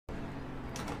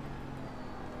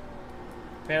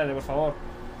Espérate, por favor.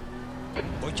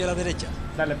 Coche a la derecha.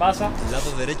 Dale, pasa.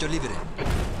 Lado derecho libre.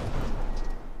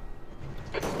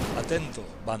 Atento,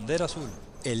 bandera azul.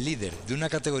 El líder de una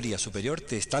categoría superior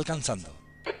te está alcanzando.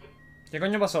 ¿Qué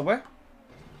coño pasó, pues?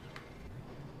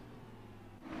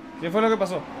 ¿Qué fue lo que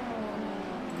pasó?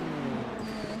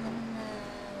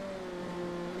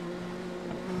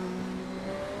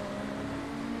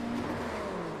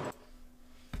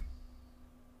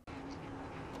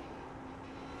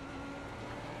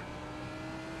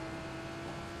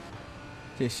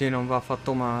 Sì, non va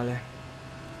affatto male.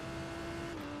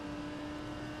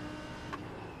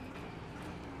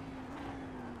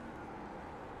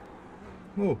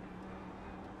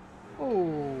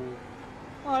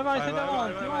 Vai, sei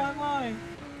davanti, vai.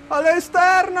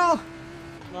 All'esterno!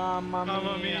 Mamma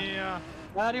mia.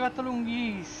 È arrivata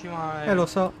lunghissima. Lo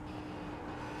so.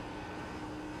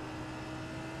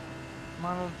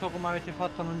 Ma non so come avete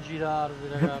fatto a non girarvi,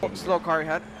 ragazzi. Slow car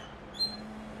ahead.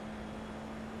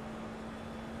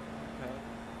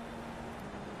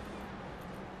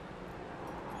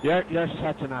 You're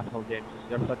such an asshole, James.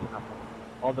 You're such an asshole.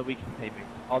 All the weak taping.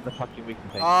 All the fucking weak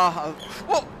taping. Oh!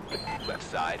 Left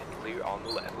side, clear on the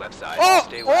left side. Oh!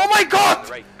 Stay Oh left. my God!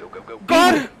 Right, go.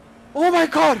 God! Oh my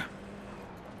God!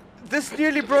 This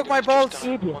nearly broke my balls.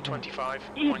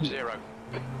 125.0.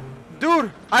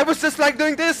 Dude, I was just like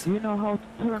doing this. Do you know how to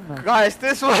turn, man? Guys,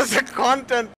 this was a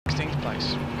content. 16th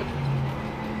place.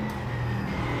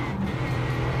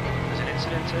 There's an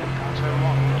incident in car turn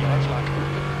 1. Yellow flag.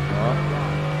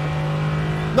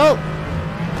 No!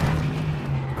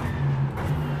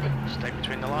 Stay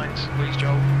between the lines, please,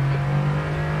 Joel.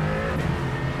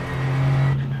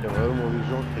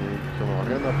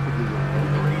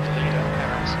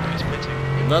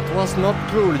 That was not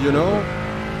cool, you know?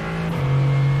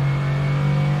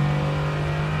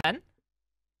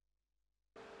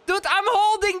 Dude, I'm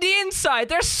holding the inside.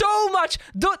 There's so much.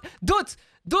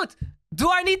 Dude. Do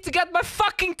I need to get my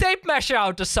fucking tape measure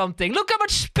out or something? Look how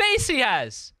much space he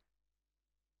has.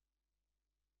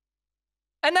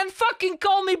 And then fucking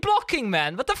call me blocking,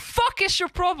 man. What the fuck is your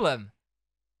problem?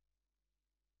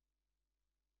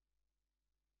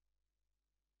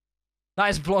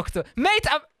 Nice block, though. Mate,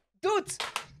 dude.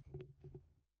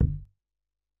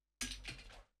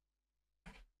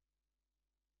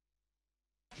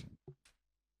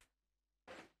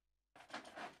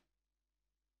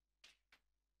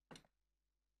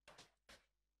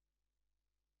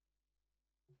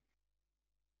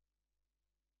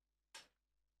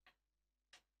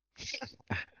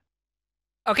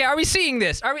 Okay, are we seeing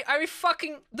this? Are we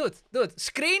fucking... Dude,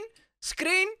 screen?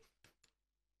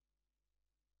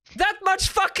 That much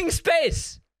fucking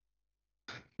space!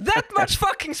 That much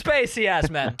fucking space he has,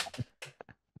 man.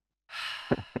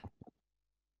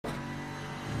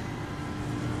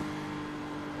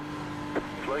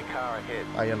 Slow car ahead.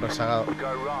 Ahí el rezagado.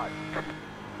 Go right.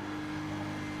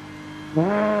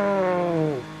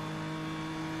 Whoa!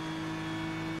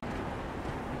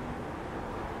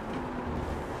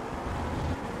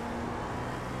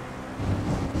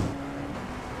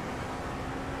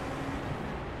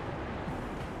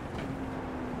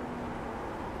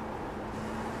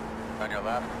 On your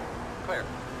left. Clear.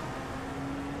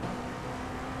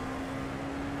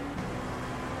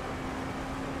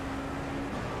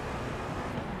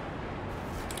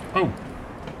 Oh.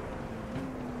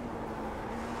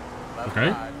 Left Okay.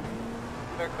 side.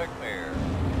 Clear.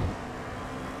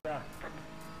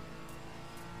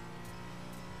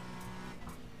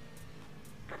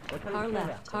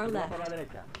 Car left.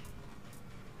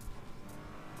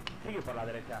 Sigue por la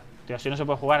derecha. Tío, así no se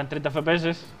puede jugar en 30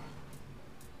 FPS.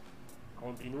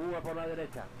 Continúa por la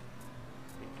derecha.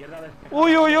 Izquierda despejada.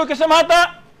 ¡Uy, que se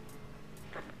mata!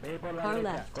 Ve por la Car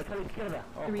derecha. left. Coche a la izquierda.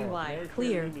 Ojo, 3 wide, es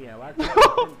clear. en línea, va hacia el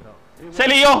centro. ¡Se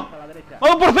lió! A la derecha.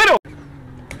 ¡Vamos por cero!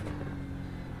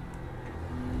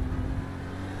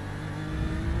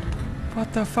 What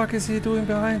the fuck is he doing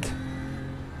behind?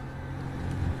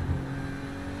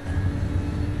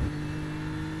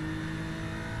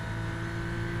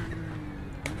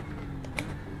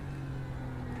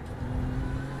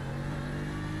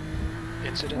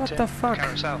 Incident What the fuck?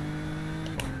 Carousel.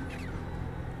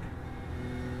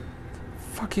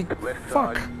 Fucking Left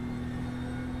fuck. side.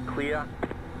 Clear.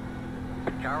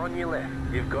 Car on your left.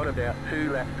 You've got about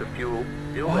 2 laps of fuel.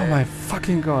 Still Oh there. my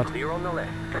fucking god. Clear on the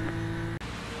left.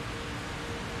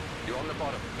 You're on the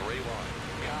bottom. 3 wide.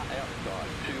 Car outside.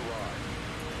 2 wide.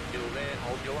 Still there.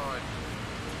 Hold your line.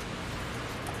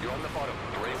 You're on the bottom.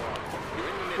 3 wide. You're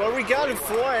in the middle. But we got a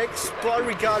flex, but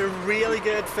we got a really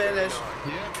good finish.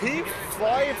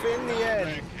 P5 in the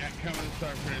end. Coming to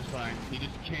start finish line. You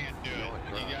just can't do it.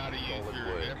 You gotta use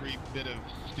your every bit of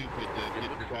stupid It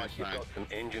looks like you've got some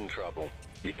engine trouble.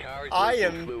 Your car is I leaking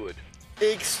am fluid.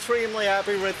 extremely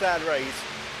happy with that race.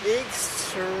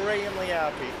 Extremely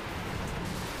happy.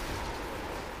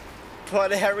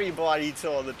 But everybody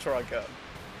tore the truck up.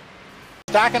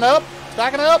 Stacking up!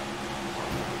 Stacking up!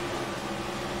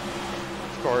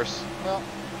 Of course. Well,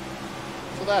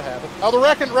 so that happened. Oh, the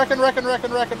wrecking.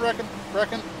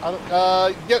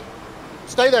 Get,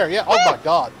 stay there. Yeah. Oh my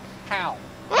God. How?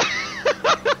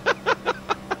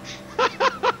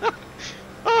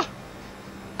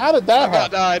 How did that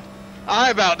happen? Died. I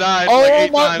about died Oh like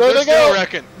 8 my! times. There They're they still go.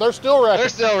 wrecking. They're still wrecking. They're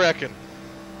still wrecking.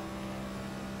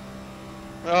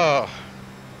 Oh.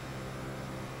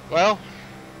 Well,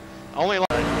 only like.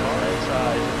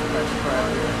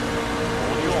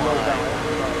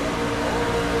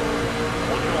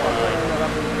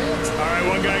 Alright,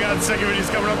 one guy got second, but he's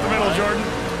coming up the middle, Jordan.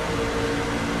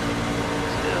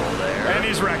 Still there. And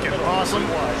he's wrecking. Awesome.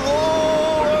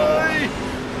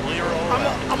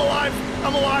 I'm alive.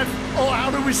 I'm alive. Oh, how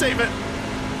did we save it?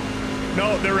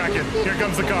 No, they're wrecking. Here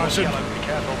comes the caution. Be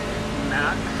careful.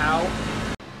 Matt, how?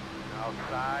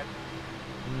 Outside.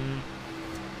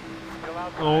 Still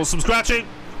outside. Oh, some scratching.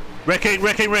 Wrecking.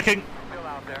 Still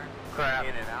out there. Crap.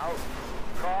 In and out.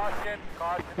 Caution.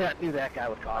 Yeah, do that guy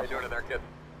with How you caution. doing in there, kid?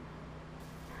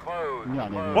 Close.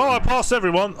 Well, I passed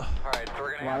everyone. Alright, so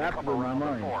we're gonna have to come around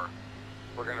the 4.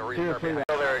 We're gonna restart behind.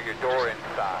 Still there at your door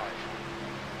inside.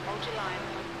 Hold your line.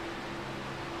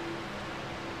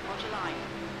 Hold your line.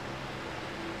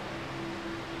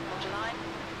 Hold your line.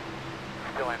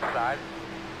 Still inside.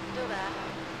 Still there.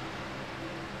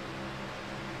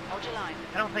 Hold your line.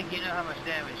 I don't think you know how much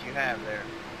damage you have there.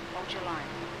 Hold your line.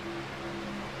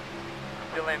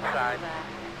 Still inside. Still there.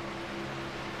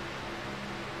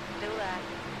 Still there.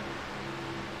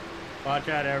 Watch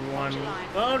out, everyone. Hold your line.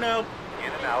 Oh, no.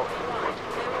 In and out. Right,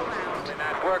 clear around. And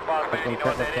that's work, boss man. You know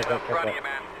what that is up front of you,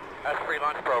 man. That's a free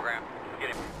lunch program. Get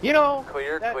him. You know,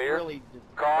 Clear, that clear. really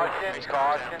Caution.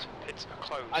 It's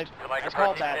closed. I Like a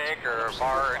called party that snake or a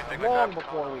bar or anything long like that.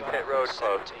 before we got Pit road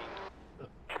closed.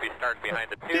 Should be starting behind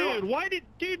the 2.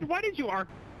 why did you arc?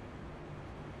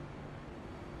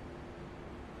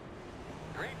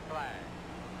 Green flag.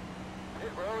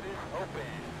 Pit road is open.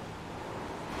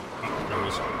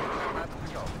 Let's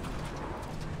go.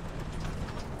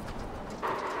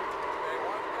 Okay,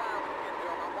 one time we can get to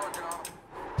 'em. I'm working on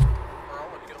 'em. Earl,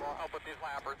 let's get 'em all help with these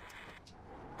lappers.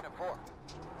 Step 4.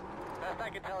 Best I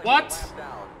can tell you, What? lap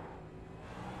down.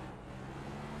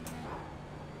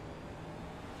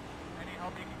 Any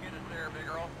help you can get us there, big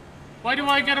girl? Why do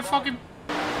I get a fucking